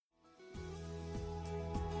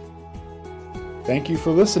Thank you for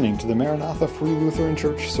listening to the Maranatha Free Lutheran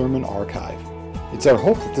Church Sermon Archive. It's our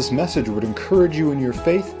hope that this message would encourage you in your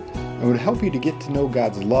faith and would help you to get to know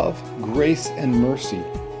God's love, grace, and mercy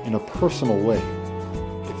in a personal way.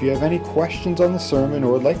 If you have any questions on the sermon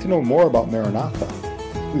or would like to know more about Maranatha,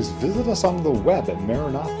 please visit us on the web at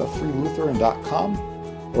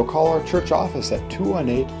maranathafreelutheran.com or call our church office at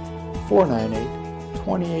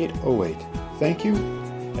 218-498-2808. Thank you,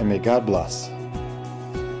 and may God bless.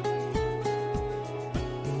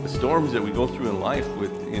 The storms that we go through in life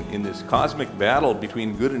in this cosmic battle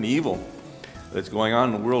between good and evil that's going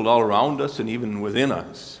on in the world all around us and even within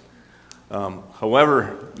us.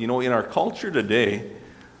 However, in our culture today,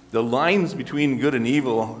 the lines between good and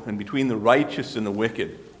evil and between the righteous and the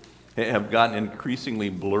wicked have gotten increasingly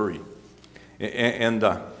blurry. And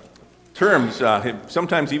terms have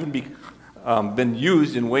sometimes even been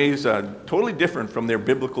used in ways totally different from their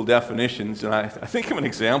biblical definitions. And I think of an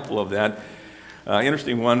example of that.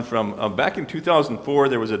 Interesting one from back in 2004,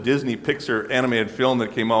 there was a Disney Pixar animated film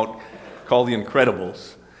that came out called The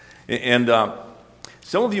Incredibles. And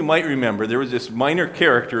some of you might remember there was this minor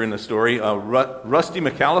character in the story, Rusty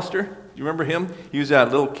McAllister. Do you remember him? He was that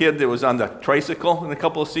little kid that was on the tricycle in a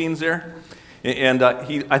couple of scenes there. And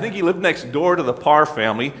I think he lived next door to the Parr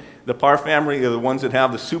family. The Parr family are the ones that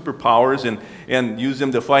have the superpowers and use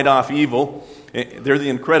them to fight off evil. They're the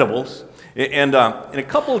Incredibles. And in a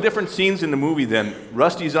couple of different scenes in the movie then,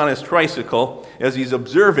 Rusty's on his tricycle as he's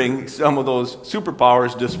observing some of those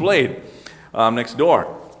superpowers displayed next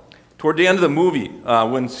door. Toward the end of the movie,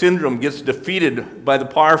 when Syndrome gets defeated by the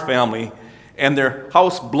Parr family and their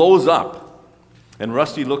house blows up, and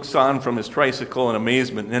Rusty looks on from his tricycle in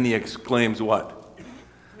amazement, and then he exclaims, what?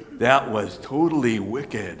 That was totally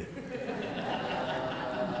wicked.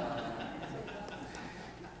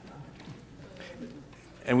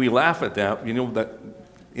 And we laugh at that. That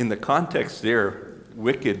in the context there,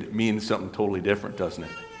 wicked means something totally different, doesn't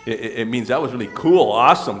it? It means that was really cool,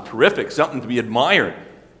 awesome, terrific, something to be admired.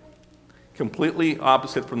 Completely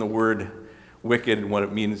opposite from the word wicked and what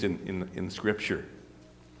it means in Scripture.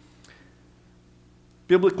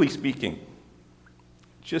 Biblically speaking,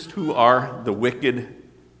 just who are the wicked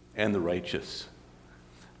and the righteous?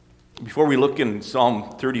 Before we look in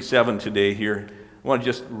Psalm 37 today here, I want to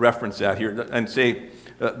just reference that here and say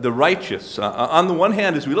the righteous. On the one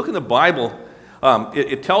hand, as we look in the Bible,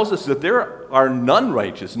 it tells us that there are none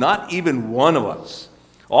righteous, not even one of us.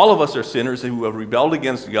 All of us are sinners who have rebelled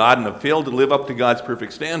against God and have failed to live up to God's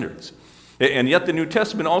perfect standards. And yet the New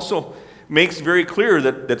Testament also makes very clear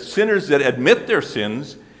that sinners that admit their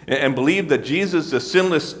sins and believe that Jesus, the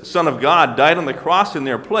sinless Son of God, died on the cross in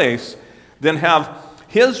their place, then have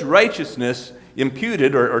his righteousness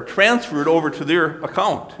imputed or transferred over to their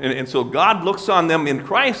account. And so God looks on them in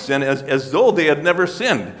Christ then as though they had never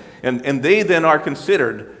sinned. And they then are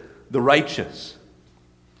considered the righteous.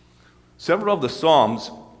 Several of the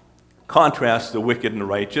Psalms contrast the wicked and the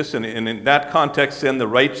righteous. And in that context then the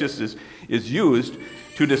righteous is used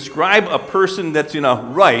to describe a person that's in a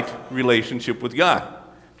right relationship with God,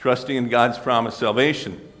 trusting in God's promised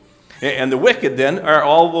salvation. And the wicked then are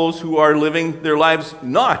all those who are living their lives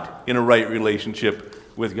not in a right relationship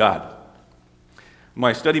with God.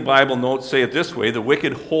 My study Bible notes say it this way: the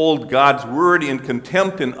wicked hold God's word in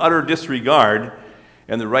contempt and utter disregard,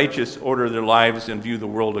 and the righteous order their lives and view the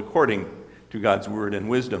world according to God's word and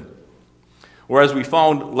wisdom. Or as we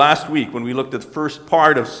found last week when we looked at the first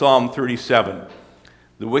part of Psalm 37,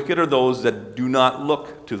 the wicked are those that do not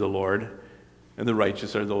look to the Lord, and the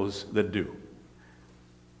righteous are those that do.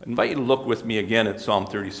 I invite you to look with me again at Psalm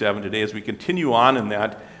 37 today as we continue on in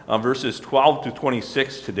that, verses 12 to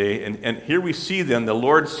 26 today. And here we see then the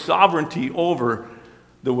Lord's sovereignty over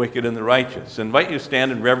the wicked and the righteous. I invite you to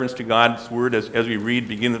stand in reverence to God's word as we read,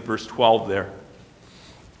 begin at verse 12 there.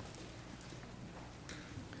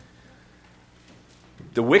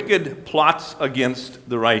 The wicked plots against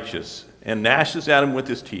the righteous and gnashes at him with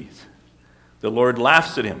his teeth. The Lord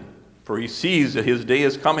laughs at him, for he sees that his day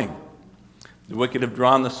is coming. The wicked have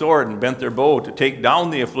drawn the sword and bent their bow to take down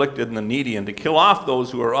the afflicted and the needy and to kill off those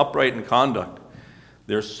who are upright in conduct.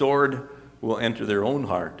 Their sword will enter their own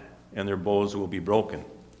heart, and their bows will be broken.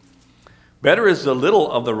 Better is the little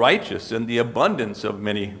of the righteous than the abundance of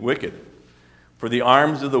many wicked. For the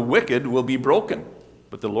arms of the wicked will be broken,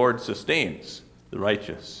 but the Lord sustains the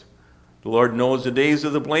righteous. The Lord knows the days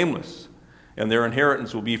of the blameless, and their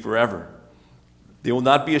inheritance will be forever. They will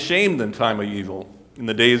not be ashamed in time of evil. In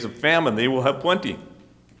the days of famine they will have plenty,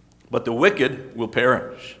 but the wicked will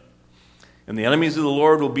perish. And the enemies of the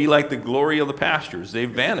Lord will be like the glory of the pastures. They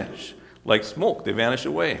vanish like smoke. They vanish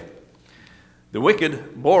away. The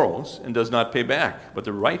wicked borrows and does not pay back, but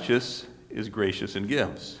the righteous is gracious and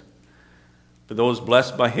gives. For those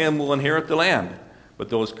blessed by him will inherit the land, but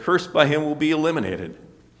those cursed by him will be eliminated.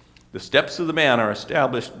 The steps of the man are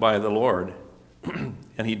established by the Lord,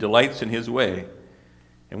 and he delights in his way.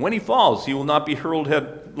 And when he falls, he will not be hurled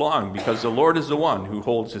headlong, because the Lord is the one who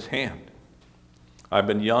holds his hand. I've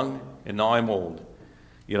been young, and now I'm old,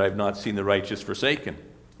 yet I have not seen the righteous forsaken,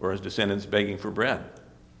 or his descendants begging for bread.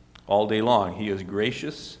 All day long he is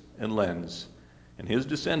gracious and lends, and his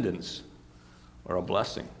descendants are a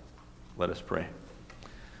blessing. Let us pray.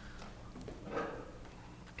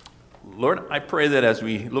 Lord, I pray that as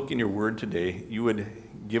we look in your word today, you would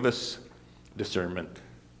give us discernment.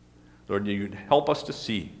 Lord, you'd help us to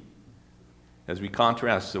see as we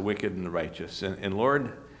contrast the wicked and the righteous. And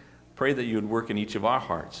Lord, pray that you would work in each of our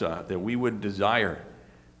hearts, that we would desire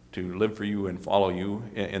to live for you and follow you,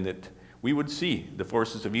 and that we would see the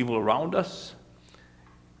forces of evil around us.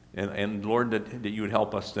 And Lord, that you would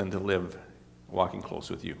help us then to live walking close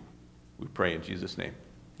with you. We pray in Jesus' name.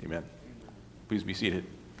 Amen. Please be seated.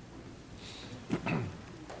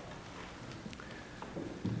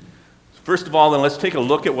 First of all, then, let's take a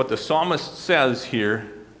look at what the psalmist says here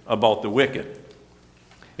about the wicked.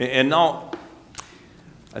 And now,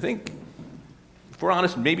 I think, if we're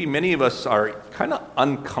honest, maybe many of us are kind of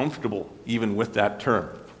uncomfortable even with that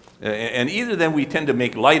term. And either then we tend to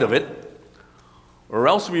make light of it, or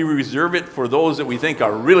else we reserve it for those that we think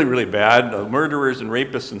are really, really bad, murderers and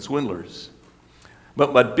rapists and swindlers.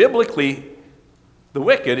 But biblically, the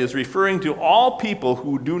wicked is referring to all people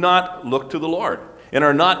who do not look to the Lord and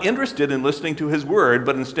are not interested in listening to his word,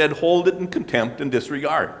 but instead hold it in contempt and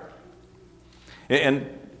disregard.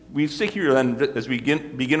 And we see here then, as we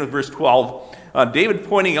begin with verse 12, David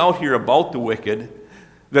pointing out here about the wicked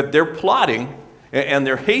that their plotting and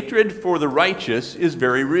their hatred for the righteous is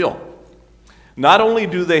very real. Not only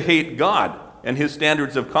do they hate God and his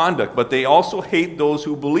standards of conduct, but they also hate those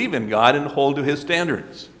who believe in God and hold to his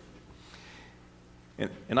standards.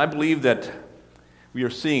 And I believe that we are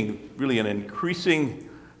seeing really an increasing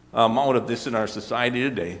amount of this in our society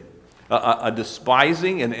today, a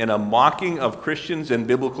despising and a mocking of Christians and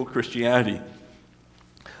biblical Christianity,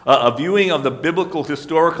 a viewing of the biblical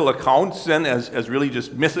historical accounts then as really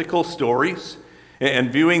just mythical stories,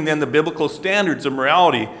 and viewing then the biblical standards of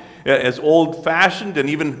morality as old-fashioned and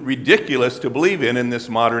even ridiculous to believe in this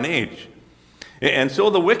modern age. And so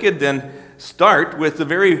the wicked then start with the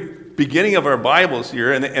very beginning of our Bibles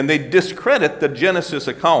here, and they discredit the Genesis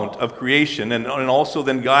account of creation and also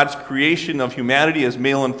then God's creation of humanity as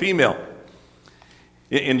male and female.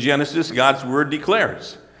 In Genesis, God's word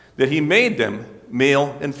declares that he made them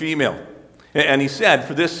male and female. And he said,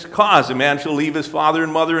 "For this cause a man shall leave his father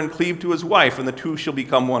and mother and cleave to his wife, and the two shall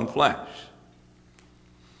become one flesh."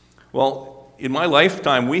 Well, in my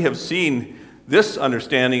lifetime, we have seen this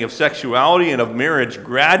understanding of sexuality and of marriage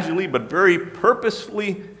gradually but very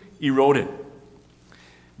purposefully eroded.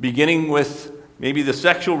 Beginning with maybe the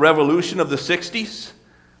sexual revolution of the 60s,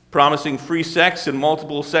 promising free sex and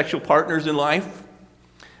multiple sexual partners in life,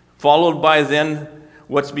 followed by then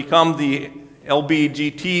what's become the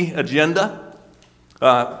LBGT agenda,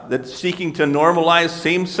 that's seeking to normalize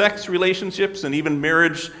same-sex relationships and even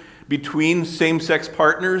marriage between same-sex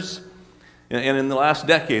partners. And in the last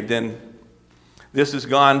decade, then, this has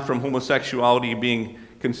gone from homosexuality being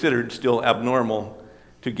considered still abnormal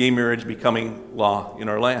to gay marriage becoming law in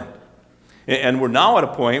our land. And we're now at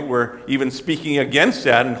a point where even speaking against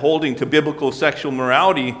that and holding to biblical sexual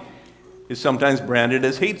morality is sometimes branded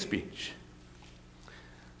as hate speech.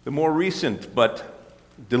 The more recent but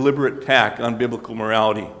deliberate attack on biblical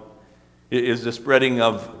morality is the spreading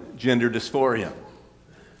of gender dysphoria,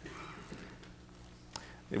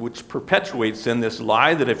 which perpetuates then this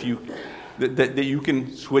lie that if you that you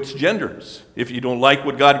can switch genders if you don't like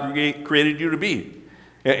what God created you to be.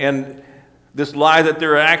 And this lie that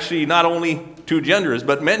there are actually not only two genders,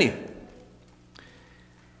 but many.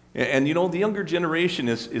 And you know, the younger generation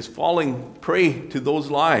is falling prey to those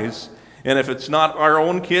lies. And if it's not our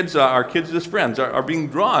own kids, our kids' as friends are being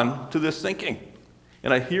drawn to this thinking.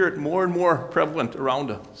 And I hear it more and more prevalent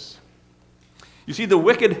around us. You see, the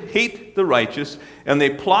wicked hate the righteous, and they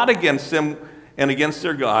plot against them and against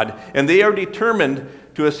their God, and they are determined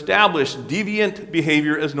to establish deviant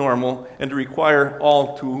behavior as normal and to require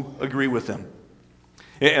all to agree with them.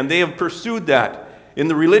 And they have pursued that in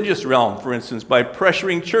the religious realm, for instance, by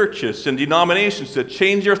pressuring churches and denominations to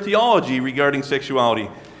change their theology regarding sexuality.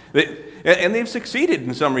 And they've succeeded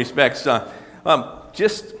in some respects.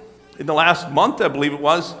 Just in the last month, I believe it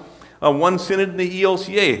was, one synod in the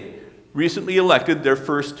ELCA recently elected their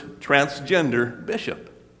first transgender bishop.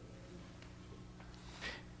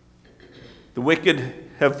 The wicked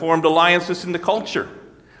have formed alliances in the culture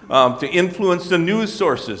to influence the news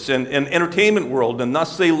sources and entertainment world, and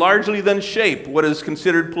thus they largely then shape what is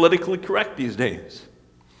considered politically correct these days.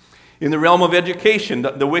 In the realm of education,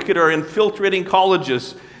 the wicked are infiltrating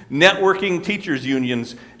colleges, networking teachers'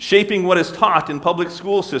 unions, shaping what is taught in public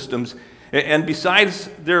school systems, and besides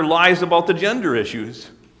their lies about the gender issues,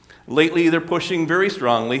 lately they're pushing very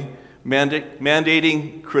strongly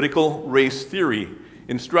mandating critical race theory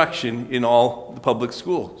instruction in all the public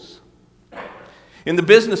schools. In the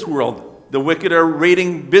business world, the wicked are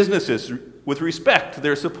rating businesses with respect to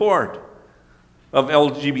their support of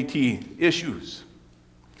LGBT issues.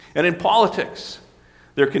 And in politics,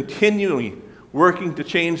 they're continually working to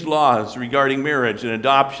change laws regarding marriage and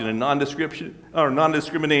adoption and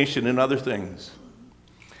non-discrimination and other things.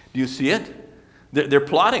 Do you see it? They're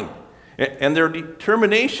plotting, and their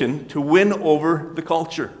determination to win over the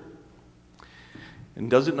culture. And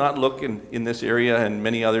does it not look in this area and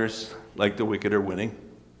many others like the wicked are winning?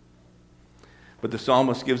 But the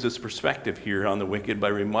psalmist gives us perspective here on the wicked by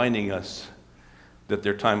reminding us that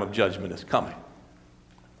their time of judgment is coming.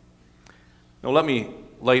 Now let me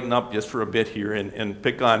lighten up just for a bit here and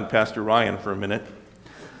pick on Pastor Ryan for a minute.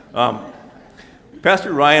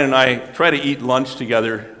 Pastor Ryan and I try to eat lunch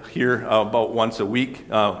together here about once a week.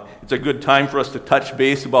 It's a good time for us to touch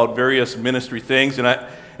base about various ministry things, and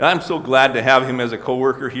I'm so glad to have him as a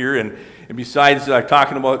coworker here. And besides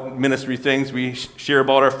talking about ministry things, we share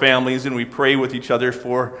about our families and we pray with each other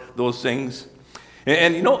for those things.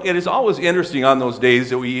 And you know, it is always interesting on those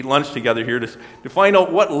days that we eat lunch together here to find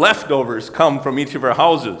out what leftovers come from each of our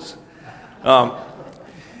houses.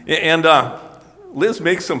 Liz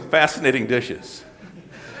makes some fascinating dishes.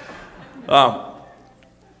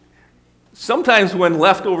 Sometimes when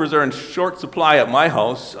leftovers are in short supply at my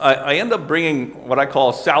house, I end up bringing what I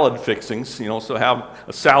call salad fixings, so have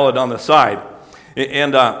a salad on the side.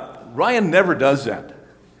 And Ryan never does that.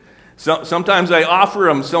 So, sometimes I offer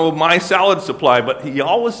him some of my salad supply, but he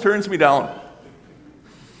always turns me down.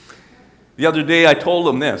 The other day I told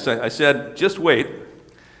him this. I said, just wait.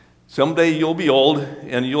 Someday you'll be old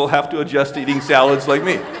and you'll have to adjust to eating salads like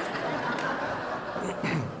me.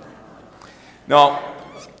 Now,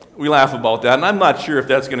 we laugh about that, and I'm not sure if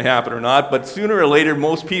that's going to happen or not, but sooner or later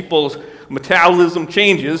most people's metabolism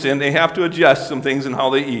changes and they have to adjust some things in how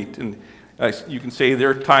they eat. And you can say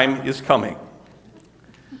their time is coming.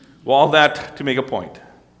 Well, all that to make a point.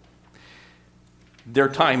 Their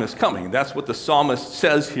time is coming. That's what the psalmist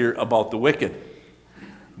says here about the wicked.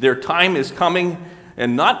 Their time is coming,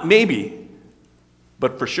 and not maybe,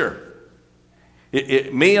 but for sure.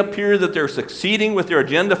 It may appear that they're succeeding with their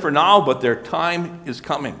agenda for now, but their time is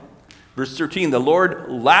coming. Verse 13, the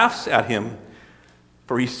Lord laughs at him,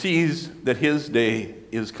 for he sees that his day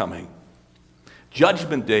is coming.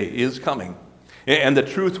 Judgment day is coming, and the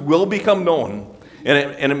truth will become known.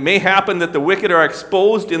 And it may happen that the wicked are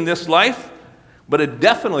exposed in this life, but it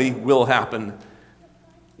definitely will happen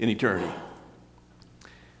in eternity.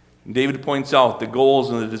 And David points out the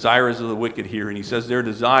goals and the desires of the wicked here, and he says their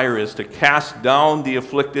desire is to cast down the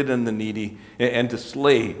afflicted and the needy and to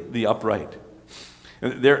slay the upright.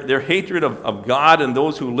 And their hatred of God and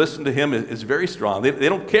those who listen to him is very strong. They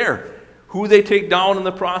don't care who they take down in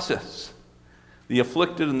the process. The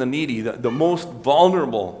afflicted and the needy, the most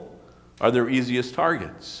vulnerable, are their easiest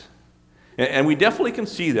targets. And we definitely can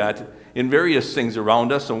see that in various things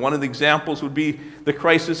around us. And one of the examples would be the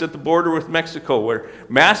crisis at the border with Mexico, where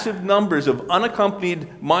massive numbers of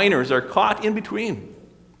unaccompanied minors are caught in between.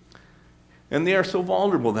 And they are so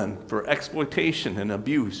vulnerable then for exploitation and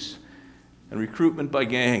abuse and recruitment by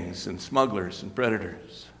gangs and smugglers and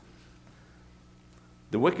predators.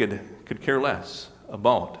 The wicked could care less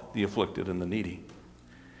about the afflicted and the needy.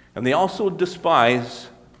 And they also despise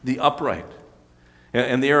the upright,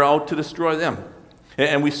 and they are out to destroy them.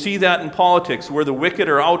 And we see that in politics, where the wicked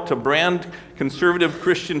are out to brand conservative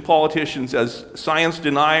Christian politicians as science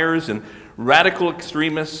deniers and radical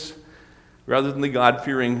extremists, rather than the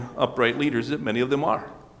God-fearing, upright leaders that many of them are.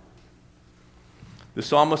 The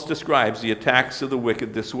psalmist describes the attacks of the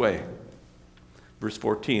wicked this way. Verse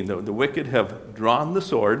 14, the wicked have drawn the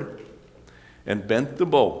sword and bent the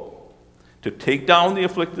bow to take down the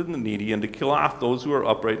afflicted and the needy, and to kill off those who are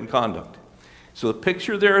upright in conduct. So the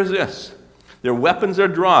picture there is this. Their weapons are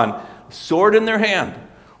drawn, sword in their hand,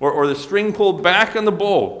 or the string pulled back on the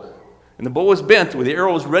bow, and the bow is bent with the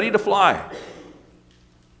arrows ready to fly.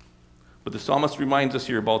 But the psalmist reminds us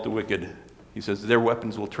here about the wicked. He says their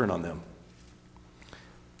weapons will turn on them.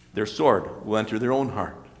 Their sword will enter their own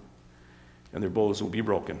heart, and their bows will be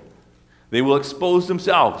broken. They will expose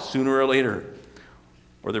themselves sooner or later,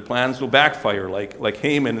 or their plans will backfire like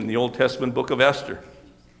Haman in the Old Testament book of Esther.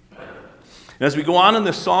 And as we go on in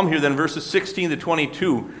this psalm here, then verses 16 to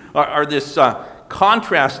 22 are this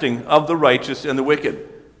contrasting of the righteous and the wicked.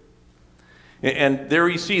 And there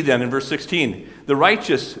you see then in verse 16, the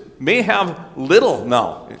righteous may have little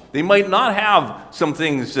now. They might not have some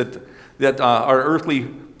things that are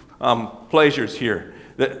earthly pleasures here.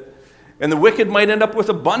 And the wicked might end up with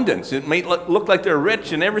abundance. It might look like they're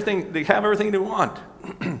rich and everything, they have everything they want.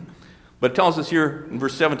 But it tells us here in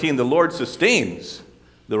verse 17, the Lord sustains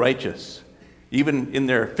the righteous, even in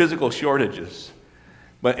their physical shortages.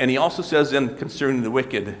 And he also says then concerning the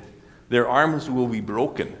wicked, their arms will be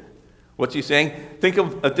broken. What's he saying? Think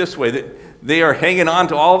of it this way, that they are hanging on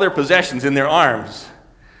to all their possessions in their arms.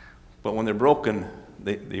 But when they're broken,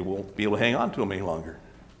 they won't be able to hang on to them any longer.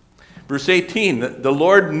 Verse 18, the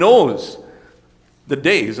Lord knows the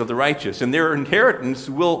days of the righteous, and their inheritance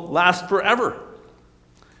will last forever.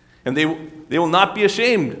 And they will not be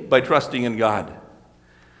ashamed by trusting in God.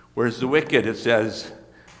 Whereas the wicked, it says,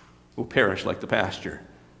 will perish like the pasture.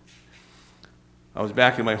 I was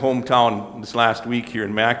back in my hometown this last week here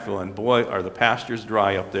in Mackville, and boy, are the pastures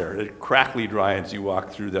dry up there. They're crackly dry as you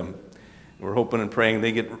walk through them. We're hoping and praying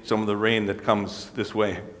they get some of the rain that comes this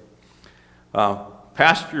way.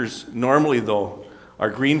 Pastures normally, though, are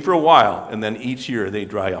green for a while, and then each year they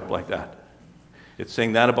dry up like that. It's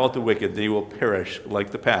saying that about the wicked. They will perish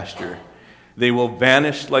like the pasture. They will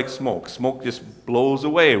vanish like smoke. Smoke just blows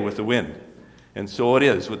away with the wind. And so it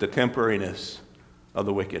is with the temporariness of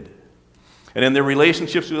the wicked. And in their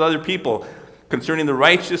relationships with other people, concerning the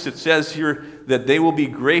righteous, it says here that they will be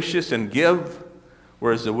gracious and give,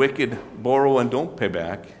 whereas the wicked borrow and don't pay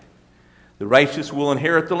back. The righteous will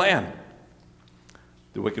inherit the land.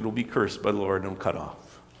 The wicked will be cursed by the Lord and cut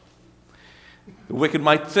off. The wicked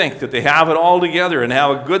might think that they have it all together and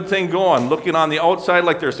have a good thing going, looking on the outside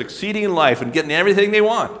like they're succeeding in life and getting everything they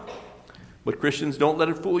want. But Christians, don't let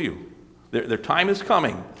it fool you. Their time is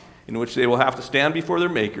coming in which they will have to stand before their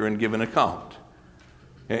Maker and give an account.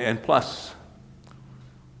 And plus,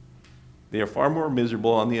 they are far more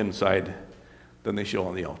miserable on the inside than they show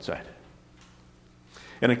on the outside.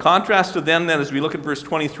 And in contrast to them, then, as we look at verse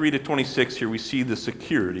 23 to 26 here, we see the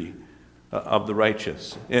security of the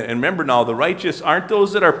righteous. And remember now, the righteous aren't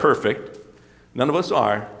those that are perfect. None of us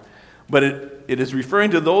are. But it is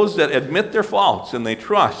referring to those that admit their faults and they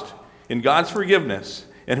trust in God's forgiveness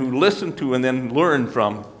and who listen to and then learn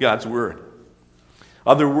from God's word.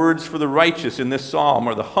 Other words for the righteous in this psalm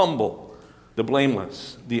are the humble, the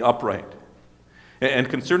blameless, the upright. And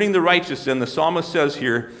concerning the righteous, then, the psalmist says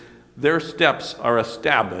here, their steps are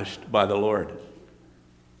established by the Lord.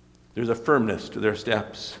 There's a firmness to their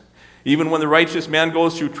steps. Even when the righteous man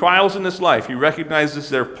goes through trials in this life, he recognizes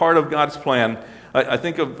they're part of God's plan. I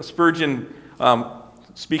think of Spurgeon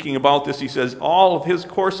speaking about this. He says, all of his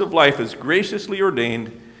course of life is graciously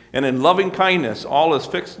ordained, and in loving kindness all is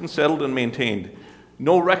fixed and settled and maintained.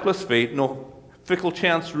 No reckless fate, no fickle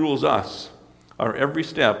chance rules us. Our every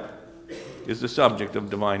step is the subject of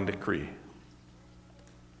divine decree.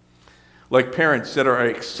 Like parents that are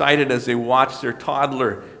excited as they watch their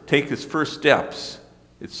toddler take his first steps,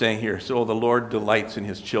 it's saying here, so the Lord delights in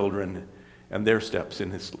his children and their steps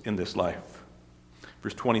in this life.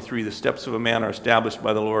 Verse 23, the steps of a man are established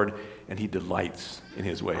by the Lord, and he delights in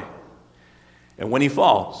his way. And when he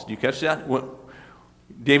falls, do you catch that?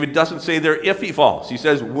 David doesn't say there if he falls. He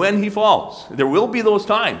says when he falls. There will be those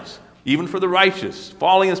times, even for the righteous.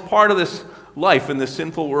 Falling is part of this life in this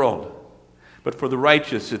sinful world. But for the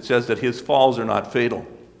righteous, it says that his falls are not fatal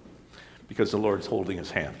because the Lord's holding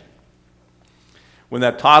his hand. When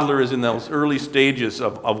that toddler is in those early stages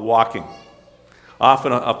of walking,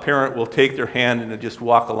 often a parent will take their hand and just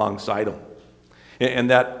walk alongside them.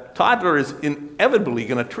 And that toddler is inevitably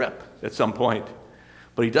going to trip at some point,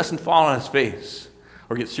 but he doesn't fall on his face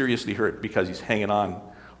or get seriously hurt because he's hanging on,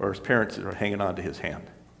 or his parents are hanging on to his hand.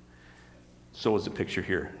 So is the picture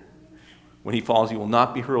here. When he falls, he will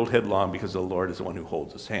not be hurled headlong because the Lord is the one who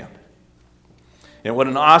holds his hand. And what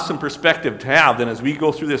an awesome perspective to have then as we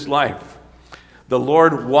go through this life. The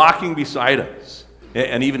Lord walking beside us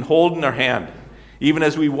and even holding our hand, even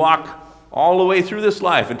as we walk all the way through this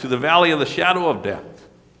life into the valley of the shadow of death.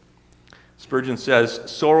 Spurgeon says,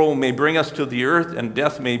 sorrow may bring us to the earth and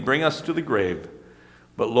death may bring us to the grave,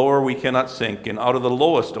 but lower we cannot sink, and out of the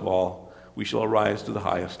lowest of all we shall arise to the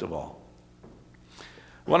highest of all.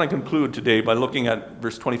 I want to conclude today by looking at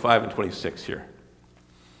verse 25 and 26 here.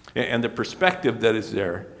 And the perspective that is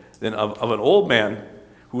there then of an old man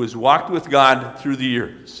who has walked with God through the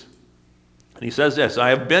years. And he says this, I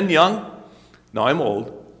have been young, now I'm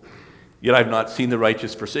old, yet I have not seen the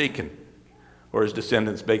righteous forsaken, or his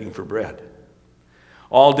descendants begging for bread.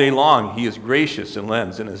 All day long, he is gracious and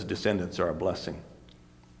lends, and his descendants are a blessing.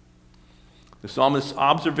 The psalmist's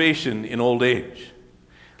observation in old age,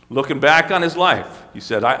 looking back on his life, he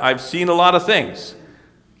said, I've seen a lot of things,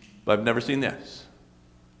 but I've never seen this.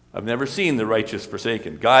 I've never seen the righteous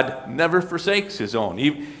forsaken. God never forsakes his own.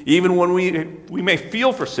 Even when we may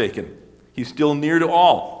feel forsaken, he's still near to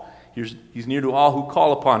all. He's near to all who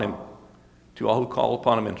call upon him, to all who call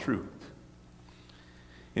upon him in truth.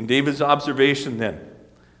 In David's observation then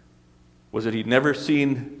was that he'd never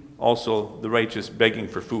seen also the righteous begging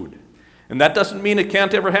for food. And that doesn't mean it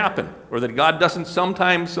can't ever happen, or that God doesn't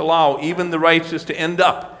sometimes allow even the righteous to end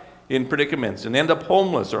up in predicaments and end up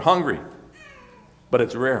homeless or hungry. But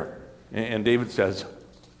it's rare. And David says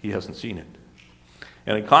he hasn't seen it.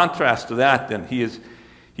 And in contrast to that, then, he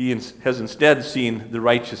has instead seen the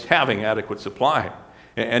righteous having adequate supply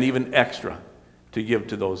and even extra to give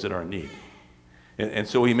to those that are in need. And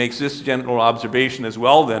so he makes this general observation as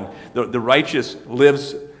well then. The righteous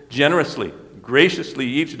lives generously, graciously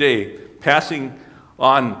each day, passing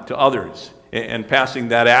on to others and passing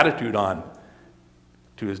that attitude on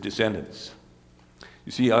to his descendants.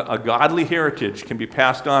 You see, a godly heritage can be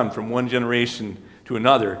passed on from one generation to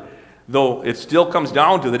another, though it still comes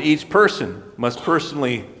down to that each person must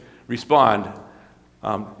personally respond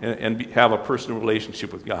and have a personal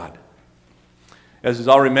relationship with God. As is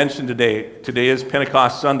already mentioned today is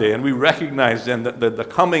Pentecost Sunday, and we recognize then the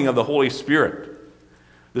coming of the Holy Spirit,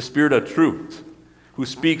 the Spirit of truth, who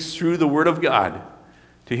speaks through the Word of God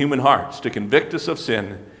to human hearts, to convict us of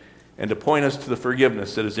sin and to point us to the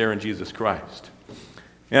forgiveness that is there in Jesus Christ.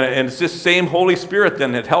 And it's this same Holy Spirit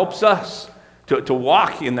then that helps us to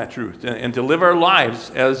walk in that truth and to live our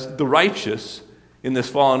lives as the righteous in this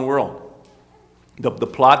fallen world. The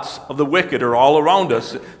plots of the wicked are all around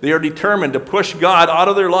us. They are determined to push God out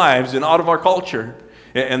of their lives and out of our culture.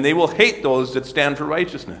 And they will hate those that stand for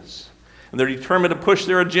righteousness. And they're determined to push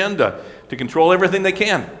their agenda to control everything they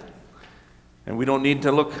can. And we don't need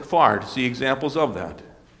to look far to see examples of that.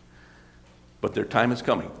 But their time is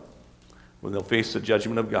coming when they'll face the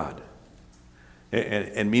judgment of God.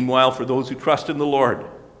 And meanwhile, for those who trust in the Lord,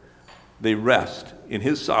 they rest in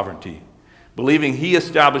his sovereignty, believing he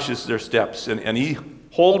establishes their steps and he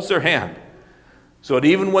holds their hand so that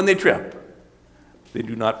even when they trip, they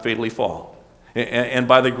do not fatally fall. And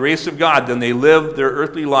by the grace of God, then they live their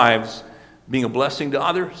earthly lives being a blessing to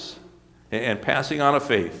others and passing on a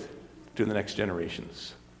faith to the next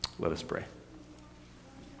generations. Let us pray.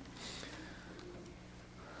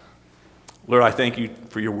 Lord, I thank you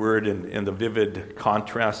for your word and the vivid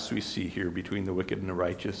contrasts we see here between the wicked and the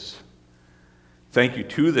righteous. Thank you,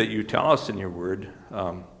 too, that you tell us in your word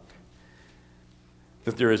that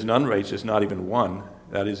there is none righteous, not even one,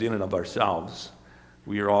 that is in and of ourselves.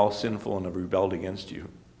 We are all sinful and have rebelled against you.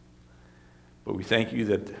 But we thank you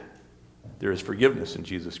that there is forgiveness in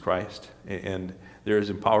Jesus Christ, and there is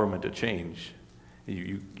empowerment to change.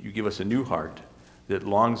 You give us a new heart that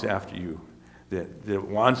longs after you, that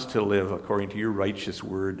wants to live according to your righteous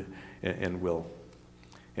word and will.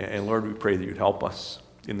 And Lord, we pray that you'd help us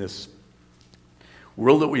in this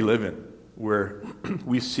world that we live in, where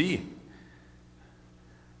we see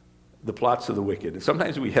the plots of the wicked. And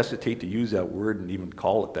sometimes we hesitate to use that word and even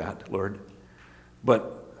call it that, Lord.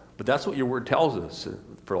 But that's what your word tells us.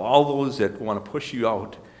 For all those that want to push you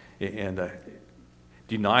out and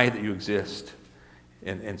deny that you exist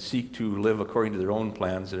and seek to live according to their own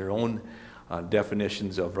plans, their own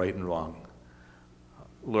definitions of right and wrong.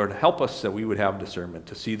 Lord, help us that we would have discernment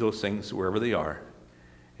to see those things wherever they are.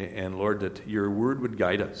 And Lord, that your word would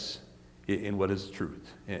guide us in what is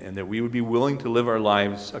truth. And that we would be willing to live our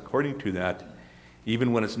lives according to that,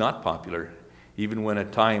 even when it's not popular, even when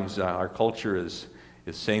at times our culture is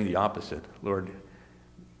saying the opposite. Lord,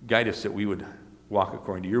 guide us that we would walk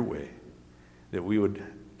according to your way, that we would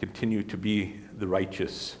continue to be the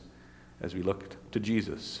righteous as we look to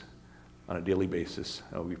Jesus on a daily basis.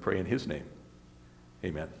 We pray in his name.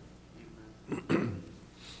 Amen.